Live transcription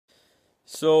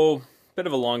So, bit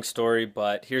of a long story,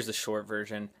 but here's the short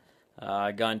version.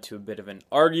 I got into a bit of an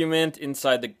argument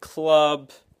inside the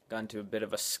club, got into a bit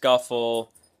of a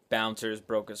scuffle, bouncers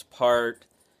broke us apart,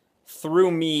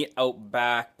 threw me out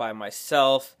back by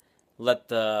myself, let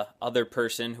the other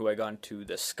person who I got into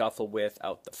the scuffle with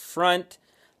out the front.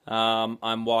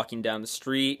 I'm walking down the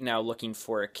street, now looking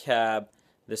for a cab.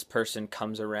 This person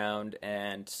comes around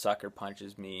and sucker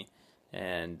punches me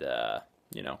and,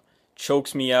 you know,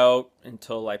 chokes me out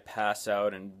until I pass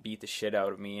out and beat the shit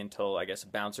out of me until I guess a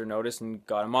bouncer noticed and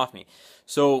got him off me.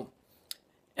 So,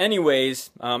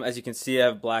 anyways, as you can see, I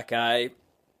have a black eye.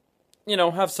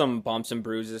 Have some bumps and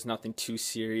bruises, nothing too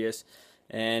serious.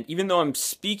 And even though I'm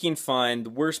speaking fine,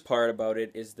 the worst part about it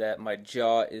is that my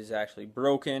jaw is actually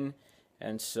broken.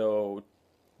 And so,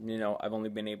 I've only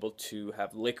been able to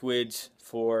have liquids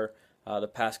for the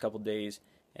past couple days.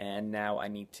 And now I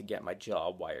need to get my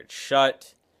jaw wired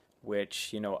shut,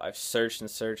 which, I've searched and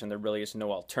searched and there really is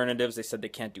no alternatives. They said they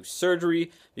can't do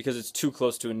surgery because it's too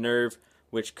close to a nerve,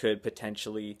 which could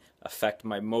potentially affect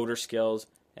my motor skills.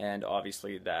 And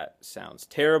obviously that sounds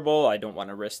terrible. I don't want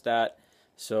to risk that.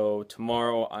 So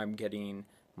tomorrow I'm getting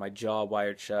my jaw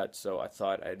wired shut. So I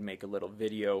thought I'd make a little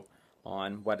video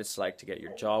on what it's like to get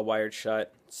your jaw wired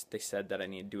shut. They said that I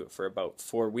need to do it for about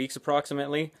 4 weeks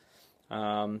approximately.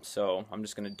 So I'm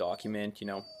just going to document,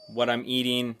 what I'm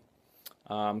eating,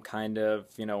 kind of,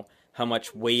 how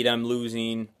much weight I'm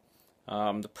losing,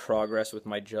 the progress with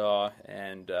my jaw,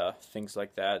 and things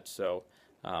like that. So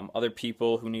other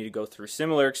people who need to go through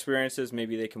similar experiences,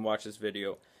 maybe they can watch this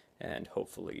video and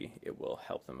hopefully it will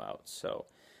help them out. So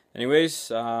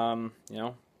anyways,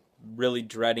 really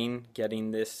dreading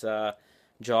getting this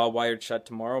jaw wired shut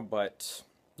tomorrow, but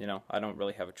I don't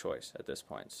really have a choice at this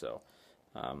point. So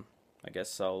I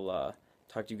guess I'll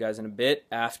talk to you guys in a bit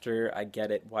after I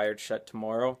get it wired shut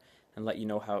tomorrow and let you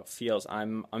know how it feels.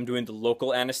 I'm doing the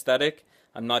local anesthetic.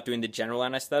 I'm not doing the general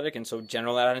anesthetic, and so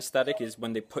general anesthetic is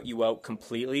when they put you out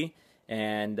completely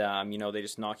and they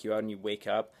just knock you out and you wake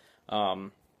up.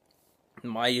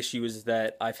 My issue is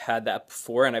that I've had that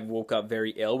before and I've woke up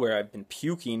very ill where I've been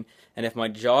puking, and if my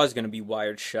jaw is going to be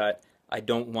wired shut, I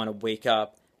don't want to wake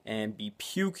up and be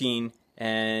puking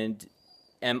and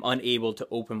am unable to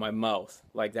open my mouth.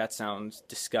 Like, that sounds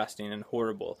disgusting and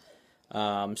horrible.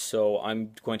 So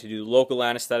I'm going to do local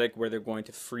anesthetic where they're going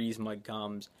to freeze my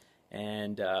gums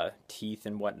and teeth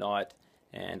and whatnot,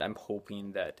 and I'm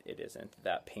hoping that it isn't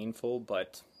that painful,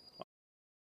 but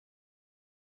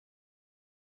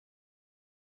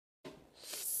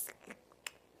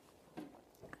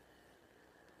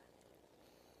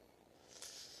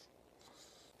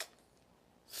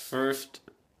first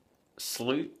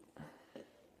sleep,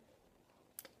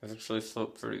 I actually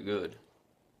slept pretty good.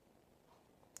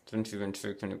 Didn't even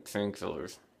take any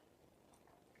painkillers.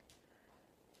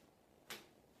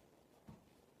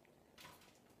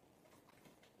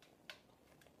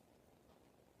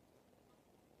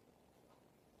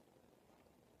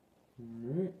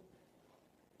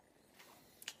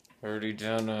 Already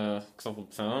down a couple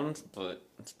pounds, but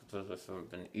it's because I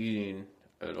haven't been eating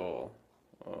at all,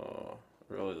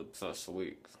 really the past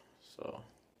week. So,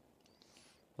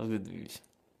 look at these.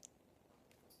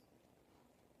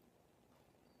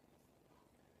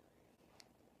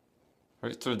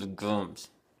 Right through the gums.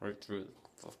 Right through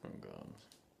the fucking gums.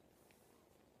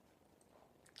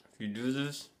 If you do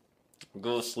this,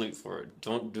 go to sleep for it.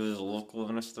 Don't do the local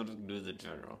anesthetic, do the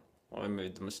general. Well, I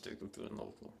made the mistake of doing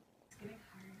local.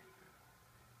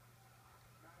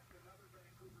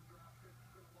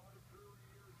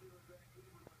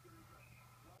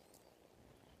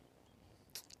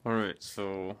 Alright,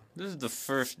 so this is the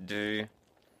first day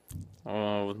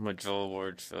with my jaw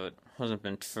wired shut. Hasn't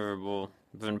been terrible.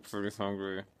 Been pretty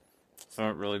hungry.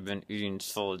 Haven't really been eating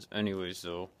solids anyways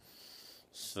though.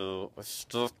 So I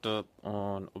stocked up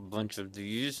on a bunch of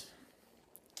these.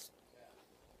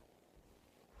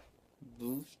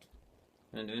 Boost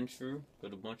and Ensure.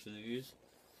 Got a bunch of these.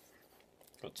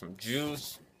 Got some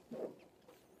juice.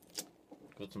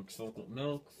 Got some chocolate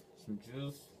milk. Some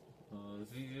juice.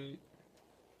 V8.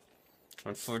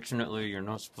 Unfortunately, you're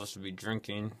not supposed to be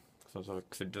drinking, because I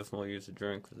could definitely use a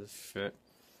drink for this shit.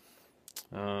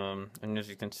 And as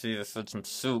you can see, I had some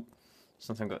soup.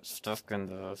 Something got stuck in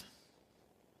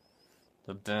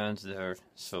the bands there,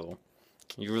 so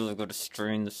you really got to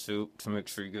strain the soup to make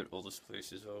sure you get all the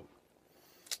spices out.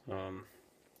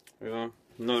 Yeah,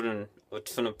 not in a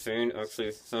ton of pain.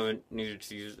 Actually, haven't needed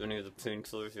to use any of the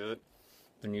painkillers yet.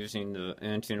 Been using the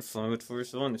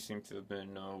anti-inflammatories though, and they seem to have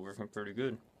been working pretty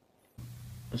good.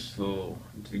 So,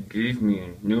 they gave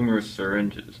me numerous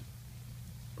syringes,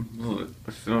 but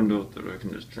I found out that I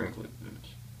can just drink like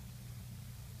this.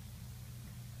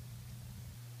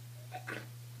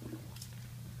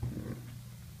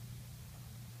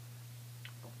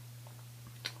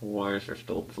 Wires are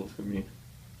still poofing me.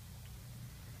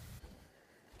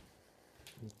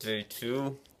 Day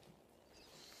 2.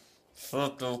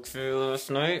 Slept okay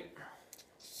last night.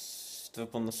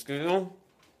 Step on the scale.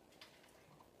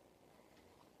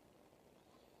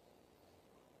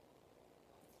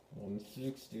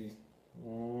 160.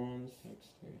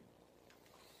 160.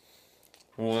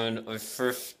 When I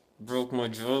first broke my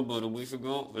jaw about a week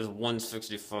ago, it was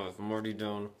 165. I'm already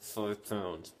down 5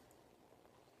 pounds.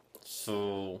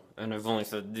 So, and I've only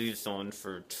had these on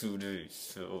for 2 days,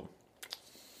 so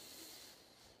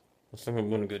I think I'm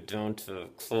gonna get down to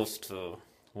close to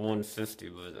 150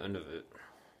 by the end of it.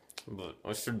 But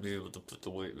I should be able to put the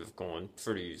weight back on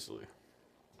pretty easily.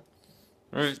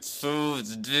 Alright, so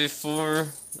it's day 4.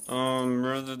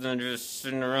 Rather than just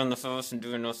sitting around the house and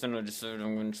doing nothing, I decided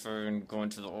I'm gonna try and go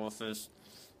into the office.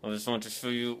 I just want to show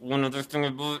you one other thing I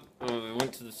bought. I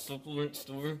went to the supplement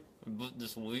store. I bought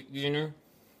this weight gainer.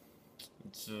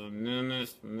 It's a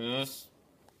Mammoth Mass.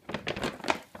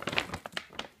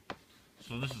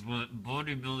 So this is what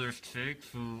bodybuilders take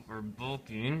who are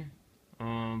bulking.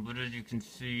 But as you can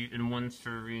see, in one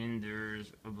serving,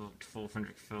 there's about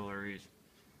 1,200 calories.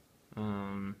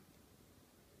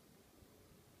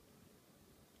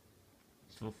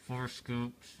 So 4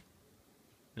 scoops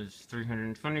is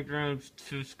 320 grams,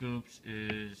 2 scoops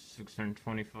is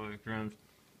 625 grams.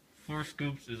 4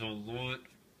 scoops is a lot.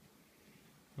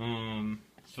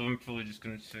 So I'm probably just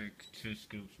gonna take 2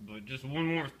 scoops, but just one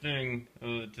more thing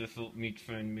to help me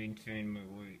try and maintain my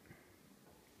weight.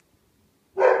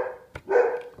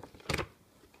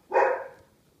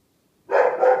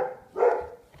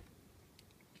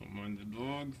 Don't mind the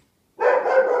dog.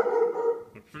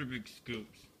 They're pretty big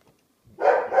scoops.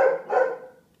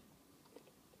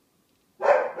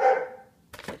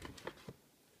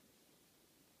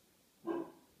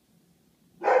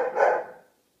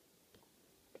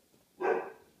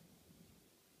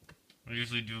 I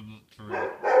usually do about 3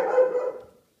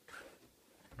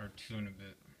 or 2 in a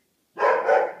bit.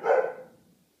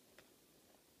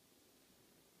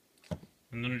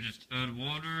 And then I just add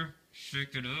water,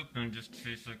 shake it up, and it just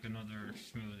tastes like another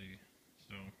smoothie.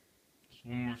 So, just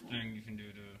one more thing you can do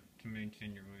to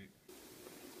maintain your weight.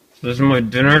 So this is my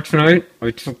dinner tonight.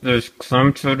 I took this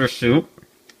clam chowder soup.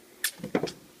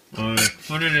 I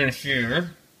put it in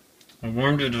here. I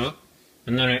warmed it up.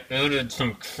 And then I added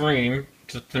some cream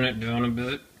to thin it down a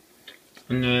bit.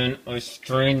 And then I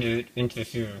strained it into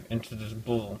here, into this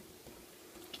bowl.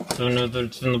 So now that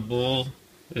it's in the bowl,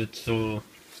 it's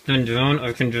thinned down.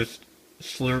 I can just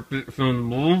slurp it from the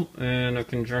bowl, and I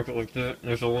can drink it like that.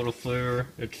 There's a lot of flavor.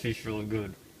 It tastes really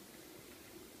good.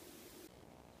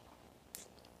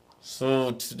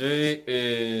 So today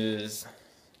is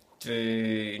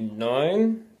day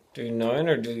 9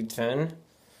 or day 10,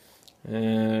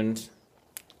 and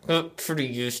got pretty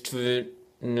used to it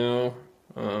now.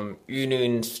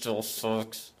 Eating still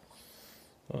sucks.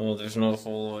 There's not a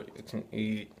whole lot you can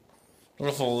eat. Not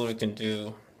a whole lot you can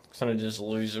do. Kind of just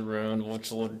laze around,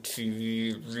 watch a lot of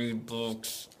TV, read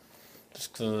books.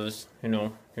 Just cause,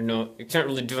 you can't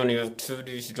really do any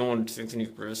activities. You don't want to take any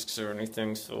risks or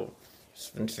anything, so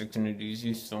just been taking it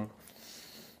easy. So I'm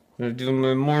gonna do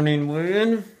my morning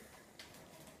weigh-in.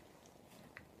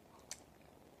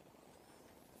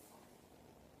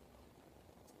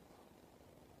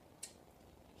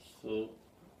 So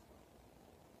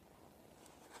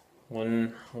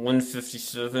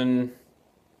 157.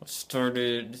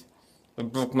 I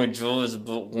broke my jaw is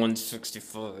about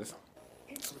 165.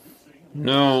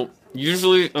 Now,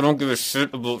 usually I don't give a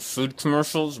shit about food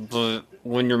commercials, but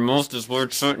when your mouth is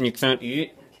wired shut and you can't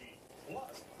eat,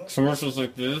 commercials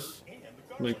like this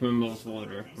make my mouth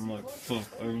water. I'm like, fuck,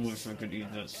 I wish I could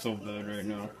eat that so bad right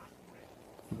now.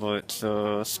 But,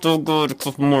 still got a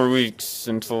couple more weeks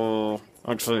until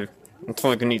I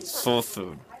can eat soul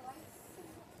food.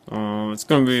 It's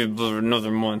gonna be about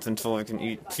another month until I can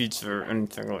eat pizza or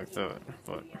anything like that.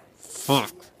 But,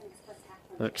 fuck.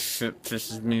 That shit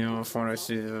pisses me off when I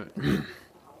see that.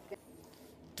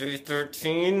 Day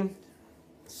 13.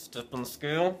 Step on the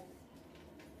scale.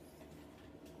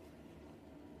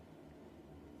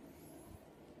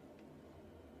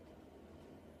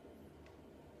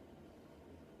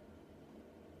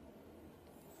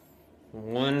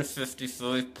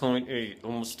 $155.8,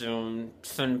 almost down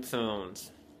 10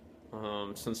 pounds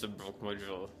since I broke my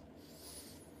jaw.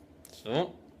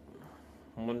 So,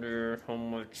 I wonder how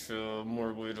much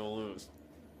more weight I'll lose.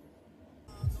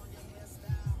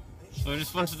 So I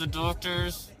just went to the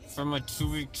doctors for my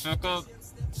 2-week checkup.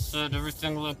 Said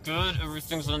everything looked good,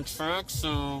 everything's on track.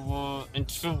 So in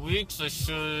 2 weeks I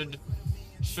should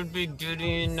be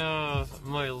getting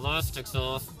my elastics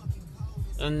off,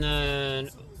 and then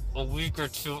a week or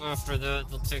two after that,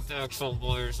 they'll take the actual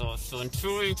wires off. So in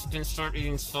 2 weeks, you can start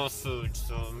eating soft food.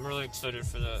 So I'm really excited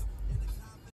for that.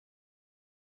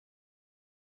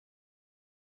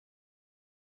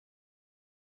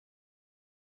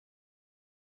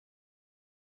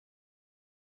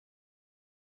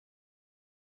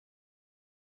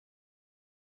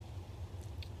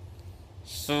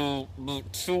 So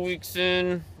about 2 weeks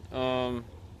in,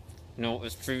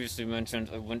 as previously mentioned,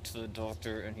 I went to the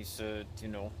doctor and he said,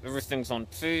 everything's on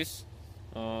pace.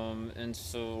 And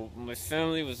so my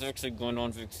family was actually going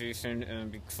on vacation,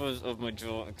 and because of my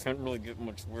job, I can't really get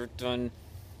much work done.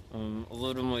 A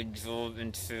lot of my job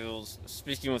entails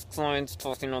speaking with clients,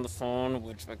 talking on the phone,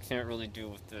 which I can't really do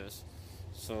with this.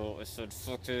 So I said,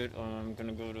 fuck it, I'm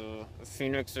gonna go to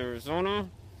Phoenix, Arizona,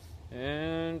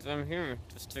 and I'm here,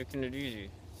 just taking it easy.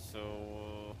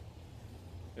 So,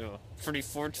 yeah, pretty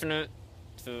fortunate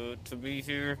to be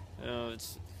here.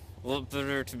 It's a lot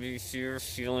better to be here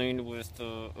feeling with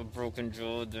a broken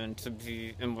jaw than to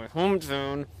be in my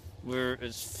hometown where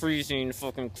it's freezing,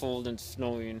 fucking cold, and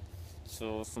snowing.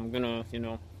 So if I'm gonna,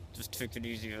 just take it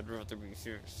easy, I'd rather be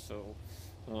here. So,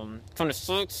 kind of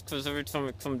sucks because every time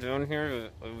I come down here,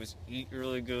 I always eat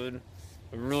really good.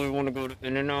 I really want to go to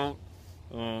In-N-Out,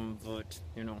 but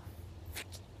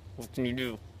what can you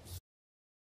do?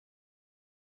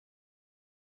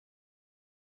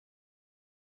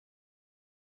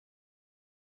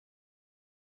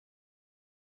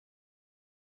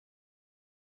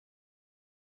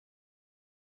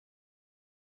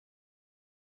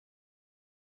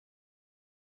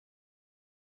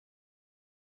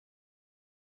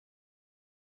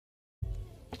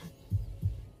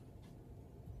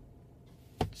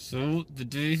 So the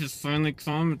day has finally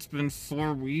come. It's been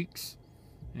 4 weeks,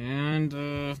 and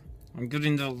I'm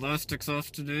getting the elastics off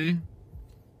today.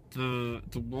 The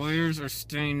wires are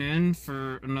staying in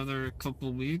for another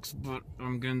couple weeks, but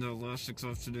I'm getting the elastics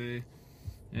off today,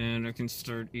 and I can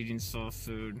start eating soft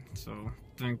food. So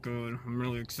thank God. I'm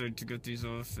really excited to get these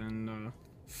off and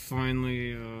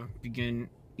finally begin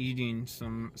eating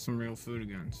some real food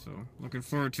again. So looking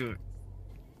forward to it.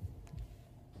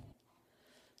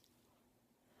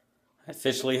 I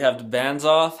officially have the bands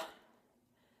off.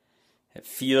 It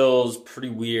feels pretty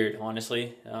weird,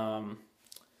 honestly.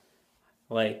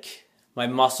 Like my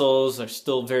muscles are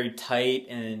still very tight,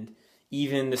 and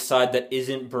even the side that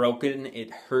isn't broken,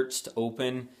 it hurts to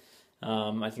open.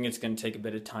 I think it's going to take a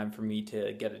bit of time for me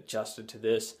to get adjusted to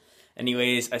this.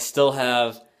 Anyways, I still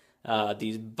have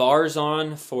these bars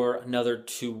on for another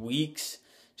 2 weeks,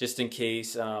 just in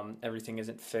case everything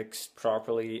isn't fixed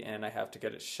properly and I have to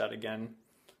get it shut again,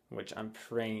 which I'm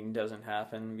praying doesn't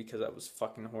happen because that was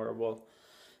fucking horrible.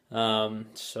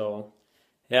 So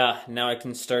yeah, now I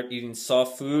can start eating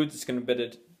soft foods. It's gonna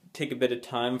take a bit of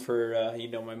time for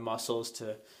my muscles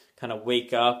to kind of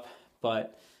wake up,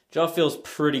 but jaw feels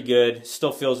pretty good.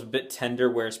 Still feels a bit tender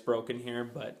where it's broken here,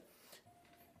 but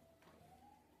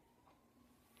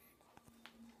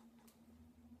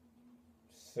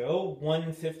so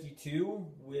 152,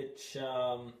 which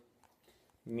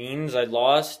means I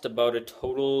lost about a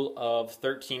total of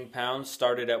 13 pounds.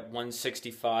 Started at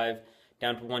 165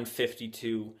 down to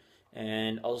 152.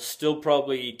 And I'll still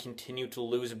probably continue to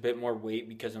lose a bit more weight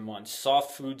because I'm on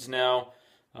soft foods now.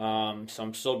 So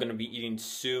I'm still going to be eating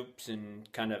soups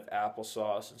and kind of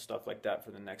applesauce and stuff like that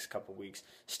for the next couple weeks.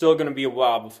 Still going to be a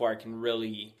while before I can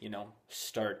really,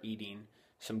 start eating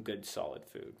some good solid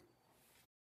food.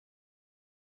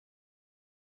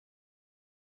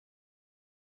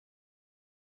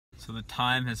 So the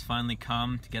time has finally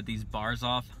come to get these bars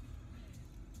off.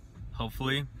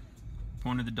 Hopefully,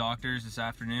 going to the doctors this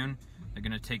afternoon. They're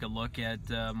gonna take a look at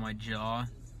my jaw.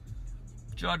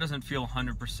 Jaw doesn't feel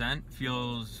 100%.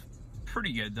 Feels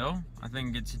pretty good though. I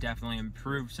think it's definitely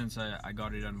improved since I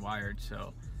got it unwired.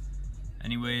 So,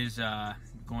 anyways,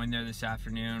 going there this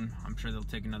afternoon. I'm sure they'll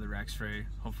take another X-ray.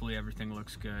 Hopefully everything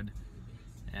looks good,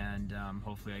 and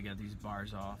hopefully I get these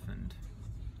bars off and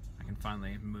I can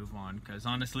finally move on. Because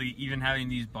honestly, even having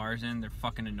these bars in, they're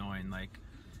fucking annoying. Like,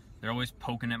 they're always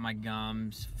poking at my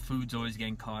gums. Food's always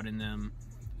getting caught in them.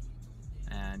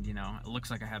 And, it looks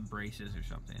like I have braces or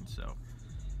something. So,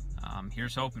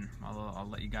 here's hoping. I'll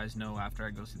let you guys know after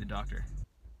I go see the doctor.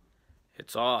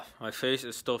 It's off. My face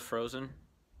is still frozen,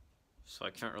 so I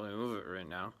can't really move it right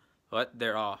now. But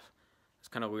they're off. It's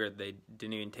kind of weird. They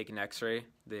didn't even take an X-ray.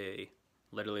 They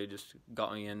literally just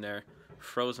got me in there,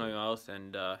 froze my mouth,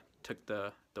 and took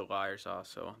the wires off.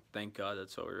 So thank God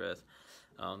that's over with.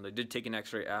 They did take an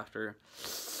X-ray after,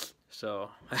 so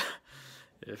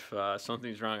if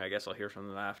something's wrong, I guess I'll hear from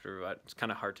them after. But it's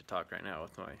kind of hard to talk right now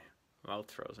with my mouth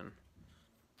frozen.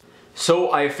 So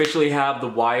I officially have the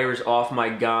wires off my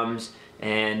gums,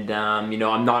 and you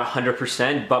know, I'm not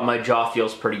 100%, but my jaw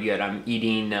feels pretty good. I'm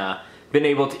eating, been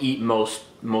able to eat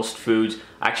most foods.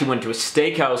 I actually went to a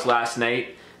steakhouse last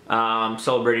night,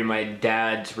 celebrating my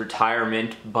dad's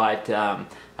retirement, but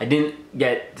I didn't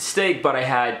get steak, but I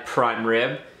had prime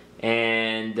rib,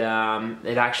 and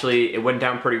it went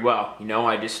down pretty well. You know,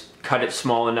 I just cut it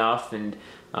small enough, and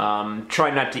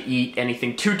try not to eat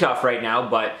anything too tough right now,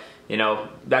 but you know,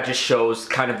 that just shows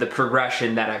kind of the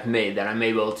progression that I've made, that I'm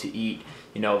able to eat,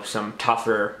 you know, some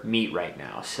tougher meat right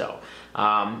now. So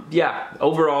yeah,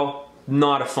 overall,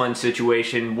 not a fun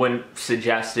situation. Wouldn't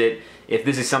suggest it. If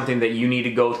this is something that you need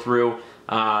to go through,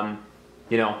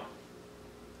 you know,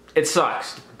 it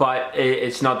sucks, but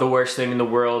it's not the worst thing in the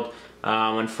world.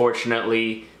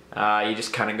 Unfortunately, you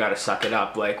just kind of got to suck it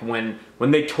up. Like when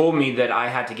they told me that I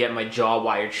had to get my jaw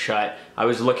wired shut, I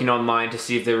was looking online to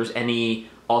see if there was any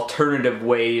alternative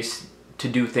ways to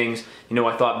do things. You know,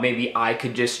 I thought maybe I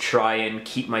could just try and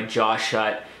keep my jaw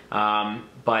shut,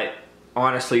 but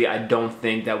honestly, I don't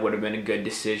think that would have been a good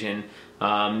decision.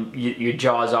 Your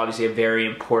jaw is obviously a very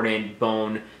important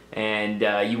bone, and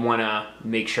you want to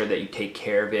make sure that you take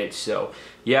care of it. So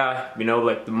yeah, you know,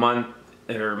 like the month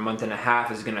or month and a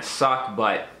half is gonna suck,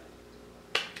 but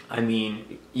I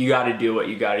mean, you got to do what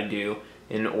you got to do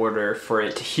in order for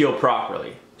it to heal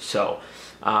properly. So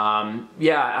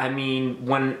yeah, I mean,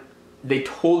 when they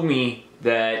told me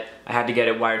that I had to get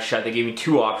it wired shut, they gave me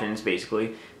two options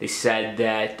basically. They said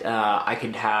that I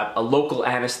could have a local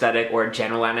anesthetic or a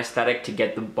general anesthetic to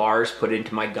get the bars put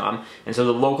into my gum. And so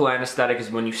the local anesthetic is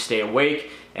when you stay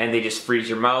awake and they just freeze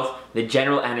your mouth. The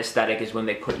general anesthetic is when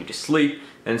they put you to sleep.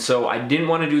 And so I didn't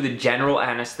want to do the general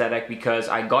anesthetic because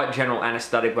I got general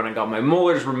anesthetic when I got my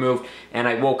molars removed and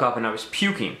I woke up and I was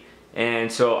puking.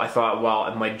 And so I thought, well,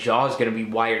 if my jaw is going to be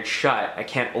wired shut, I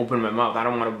can't open my mouth. I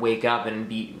don't want to wake up and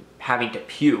be having to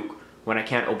puke when I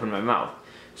can't open my mouth.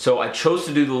 So I chose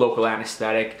to do the local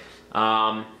anesthetic.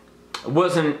 It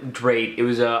wasn't great. It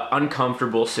was an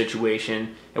uncomfortable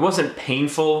situation. It wasn't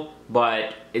painful,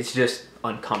 but it's just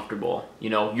uncomfortable. You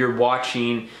know, you're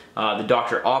watching the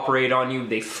doctor operate on you.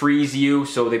 They freeze you,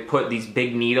 so they put these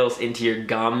big needles into your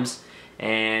gums.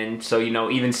 And so, you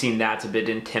know, even seeing that's a bit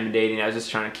intimidating. I was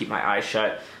just trying to keep my eyes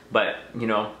shut, but you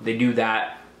know, they do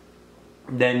that.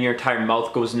 Then your entire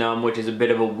mouth goes numb, which is a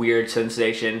bit of a weird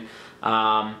sensation.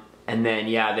 And then,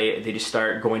 yeah, they just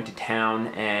start going to town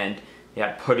and,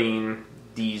 yeah, putting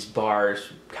these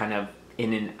bars kind of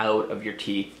in and out of your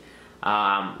teeth,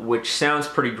 which sounds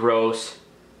pretty gross.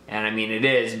 And I mean, it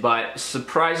is, but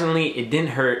surprisingly, it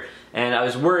didn't hurt. And I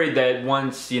was worried that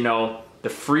once, you know, the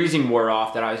freezing wore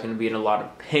off, that I was going to be in a lot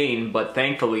of pain, but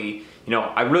thankfully, you know,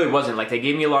 I really wasn't. Like, they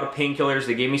gave me a lot of painkillers.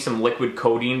 They gave me some liquid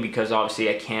codeine because obviously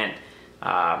I can't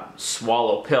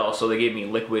swallow pills, so they gave me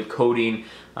liquid codeine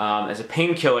as a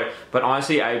painkiller, but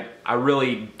honestly, I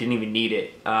really didn't even need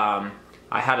it. I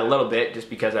had a little bit just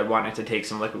because I wanted to take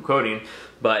some liquid codeine,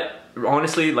 but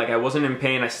honestly, like, I wasn't in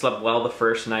pain. I slept well the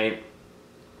first night.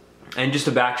 And just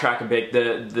to backtrack a bit,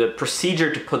 the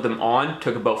procedure to put them on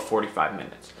took about 45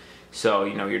 minutes. So,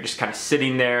 you know, you're just kind of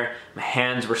sitting there. My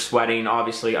hands were sweating,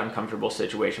 obviously uncomfortable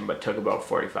situation, but took about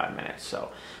 45 minutes.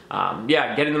 So,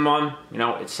 yeah, getting them on, you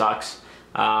know, it sucks.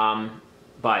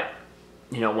 But,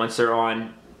 you know, once they're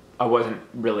on, I wasn't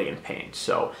really in pain.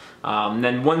 So,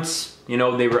 then once, you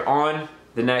know, they were on,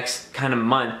 the next kind of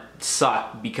month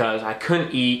sucked because I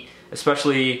couldn't eat,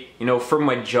 especially, you know, for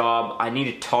my job. I need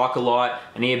to talk a lot.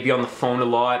 I need to be on the phone a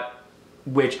lot,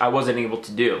 which I wasn't able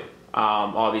to do.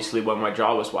 Obviously when my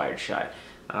jaw was wired shut.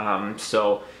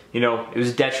 So, you know, it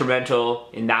was detrimental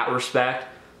in that respect,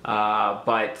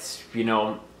 but, you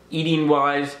know, eating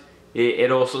wise,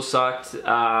 it also sucked,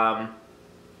 but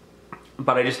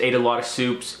I just ate a lot of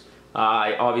soups.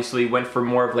 I obviously went for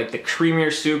more of like the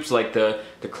creamier soups, like the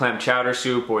clam chowder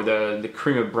soup or the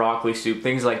cream of broccoli soup,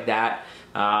 things like that,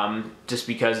 just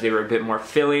because they were a bit more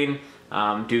filling.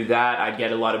 Do that, I'd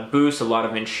get a lot of boosts, a lot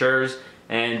of Ensures.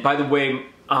 And by the way,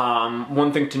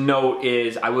 one thing to note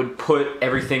is I would put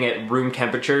everything at room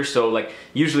temperature. So like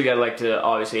usually I like to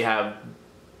obviously have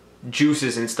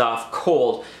juices and stuff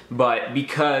cold, but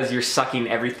because you're sucking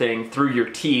everything through your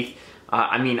teeth,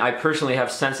 I mean, I personally have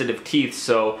sensitive teeth,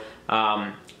 so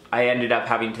I ended up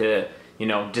having to, you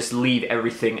know, just leave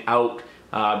everything out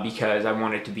because I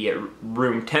wanted to be at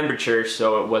room temperature,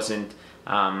 so it wasn't,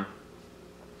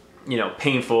 you know,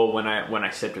 painful when I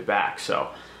sipped it back. So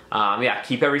yeah,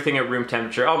 keep everything at room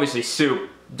temperature. Obviously soup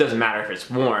doesn't matter if it's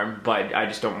warm, but I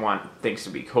just don't want things to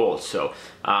be cold. So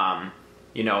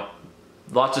you know,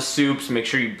 lots of soups, make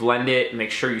sure you blend it,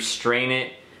 make sure you strain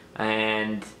it,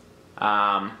 and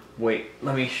Wait,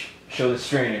 let me show the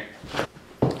strainer.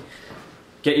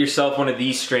 Get yourself one of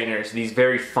these strainers, these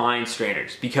very fine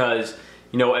strainers, because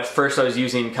you know, at first I was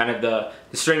using kind of the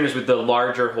strainers with the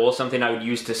larger hole, something I would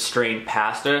use to strain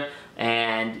pasta,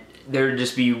 and there would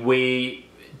just be way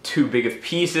too big of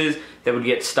pieces that would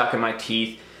get stuck in my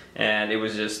teeth, and it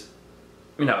was just,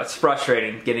 you know, it's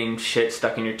frustrating getting shit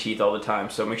stuck in your teeth all the time.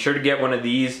 So make sure to get one of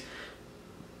these.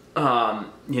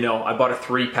 You know, I bought a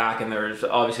 3-pack, and there's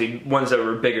obviously ones that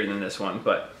were bigger than this one,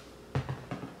 but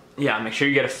yeah, make sure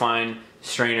you get a fine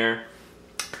strainer.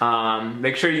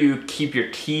 Make sure you keep your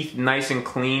teeth nice and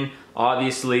clean.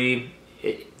 Obviously,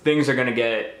 things are gonna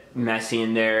get messy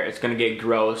in there. It's gonna get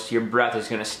gross. Your breath is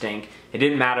gonna stink. It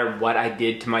didn't matter what I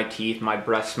did to my teeth. My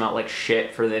breath smelled like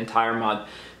shit for the entire month.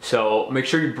 So make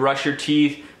sure you brush your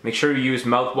teeth. Make sure you use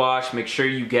mouthwash. Make sure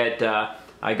you get,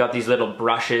 I got these little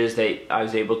brushes that I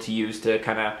was able to use to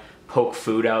kind of poke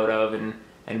food out of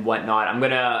and whatnot. I'm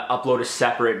gonna upload a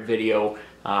separate video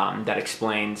that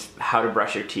explains how to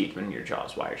brush your teeth when your jaw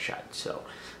is wired shut. So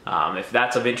if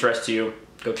that's of interest to you,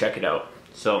 go check it out.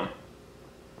 So,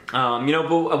 you know,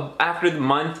 but after the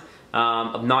month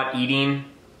of not eating,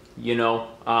 you know,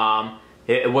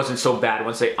 it wasn't so bad.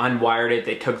 Once they unwired it,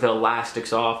 they took the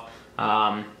elastics off.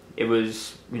 It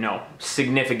was, you know,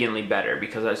 significantly better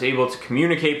because I was able to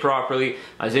communicate properly,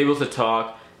 I was able to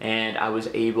talk, and I was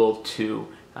able to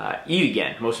eat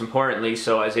again, most importantly.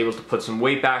 So I was able to put some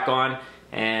weight back on,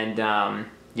 and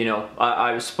you know,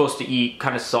 I was supposed to eat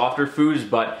kind of softer foods,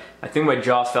 but I think my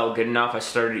jaw felt good enough. I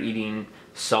started eating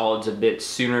solids a bit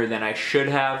sooner than I should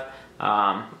have,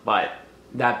 but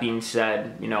that being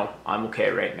said, you know, I'm okay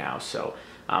right now. So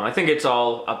I think it's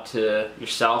all up to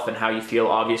yourself and how you feel.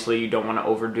 Obviously, you don't want to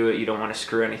overdo it. You don't want to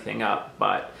screw anything up.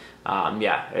 But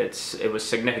yeah, it was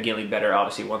significantly better,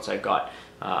 obviously, once I got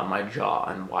my jaw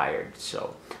unwired.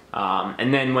 So,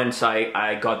 and then once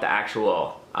I got the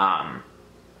actual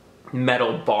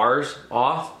metal bars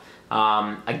off,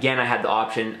 again, I had the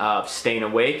option of staying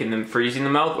awake and then freezing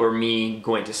them out, or me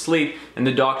going to sleep. And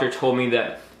the doctor told me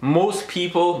that most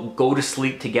people go to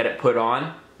sleep to get it put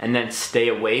on and then stay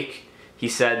awake. He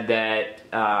said that,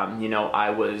 you know,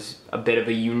 I was a bit of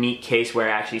a unique case where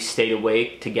I actually stayed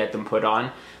awake to get them put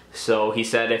on. So he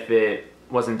said if it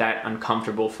wasn't that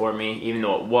uncomfortable for me, even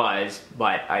though it was,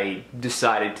 but I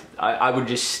decided I would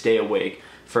just stay awake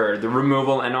for the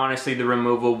removal. And honestly, the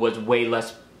removal was way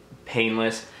less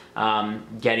painless.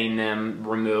 Getting them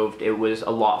removed, it was a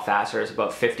lot faster. It's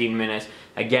about 15 minutes.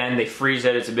 Again, they freeze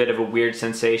it. It's a bit of a weird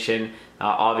sensation.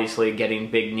 Obviously,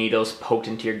 getting big needles poked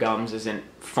into your gums isn't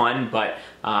fun, but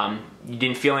you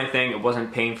didn't feel anything. It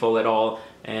wasn't painful at all,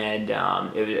 and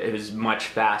it was much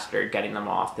faster getting them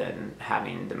off than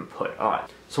having them put on.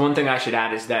 So one thing I should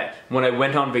add is that when I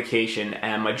went on vacation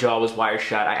and my jaw was wired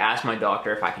shut, I asked my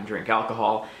doctor if I can drink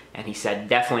alcohol, and he said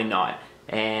definitely not.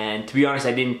 And to be honest,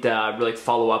 I didn't really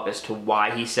follow up as to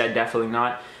why he said definitely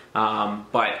not,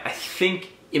 but I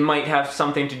think it might have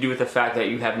something to do with the fact that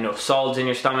you have no solids in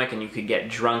your stomach and you could get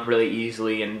drunk really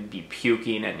easily and be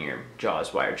puking and your jaw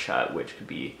is wired shut, which could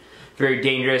be very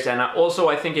dangerous. And also,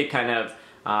 I think it kind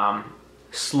of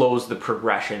slows the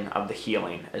progression of the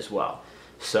healing as well.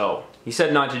 So he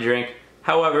said not to drink.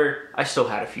 However, I still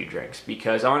had a few drinks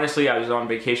because honestly, I was on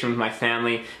vacation with my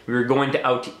family. We were going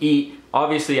out to eat.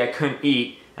 Obviously, I couldn't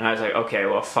eat, and I was like, okay,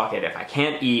 well, fuck it. If I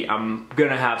can't eat, I'm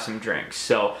gonna have some drinks.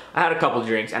 So I had a couple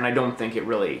drinks, and I don't think it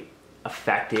really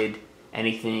affected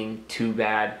anything too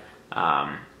bad.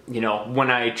 You know, when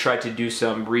I tried to do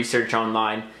some research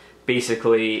online,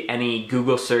 basically any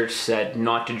Google search said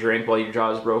not to drink while your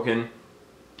jaw is broken.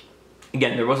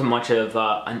 Again, there wasn't much of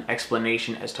an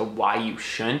explanation as to why you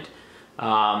shouldn't.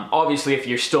 Obviously, if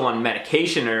you're still on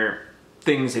medication or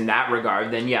things in that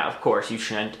regard, then yeah, of course you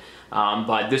shouldn't.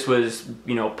 But this was,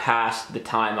 you know, past the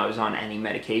time I was on any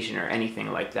medication or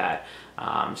anything like that.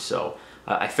 So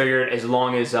I figured as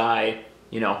long as I,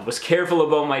 you know, was careful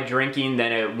about my drinking,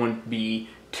 then it wouldn't be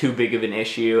too big of an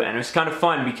issue. And it was kind of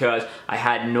fun because I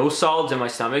had no solids in my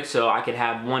stomach, so I could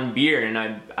have one beer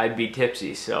and I'd be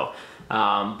tipsy. So,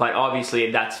 but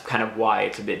obviously that's kind of why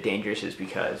it's a bit dangerous, is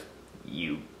because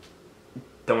you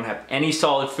don't have any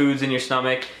solid foods in your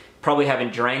stomach, probably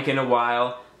haven't drank in a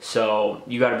while, so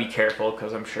you got to be careful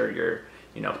because I'm sure your,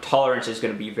 you know, tolerance is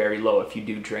going to be very low if you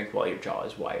do drink while your jaw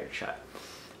is wired shut.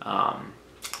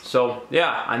 So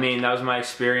yeah, I mean, that was my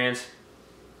experience.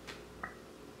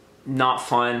 Not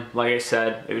fun, like I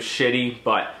said, it was shitty,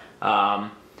 but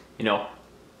you know,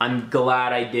 I'm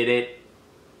glad I did it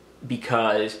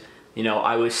because, you know,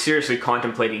 I was seriously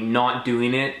contemplating not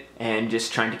doing it and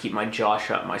just trying to keep my jaw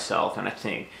shut myself, and I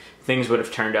think things would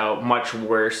have turned out much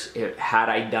worse had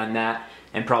I done that.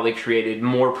 and probably created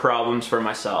more problems for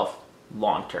myself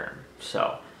long term.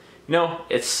 So, you know,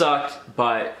 it sucked,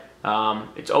 but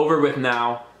it's over with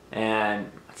now,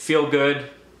 and I feel good.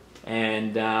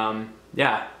 And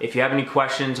yeah, if you have any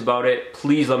questions about it,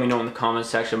 please let me know in the comment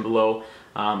section below.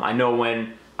 I know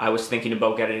when I was thinking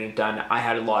about getting it done, I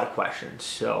had a lot of questions.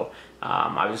 So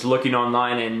I was looking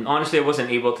online, and honestly I wasn't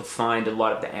able to find a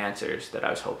lot of the answers that I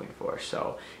was hoping for.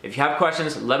 So if you have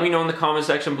questions, let me know in the comment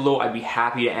section below. I'd be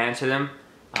happy to answer them.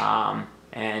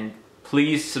 And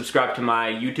please subscribe to my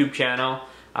YouTube channel.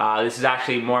 This is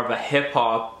actually more of a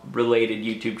hip-hop related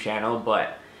YouTube channel,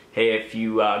 but hey, if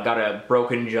you got a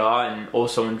broken jaw and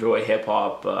also enjoy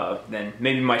hip-hop, then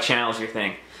maybe my channel's your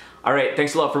thing. Alright,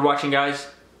 thanks a lot for watching, guys.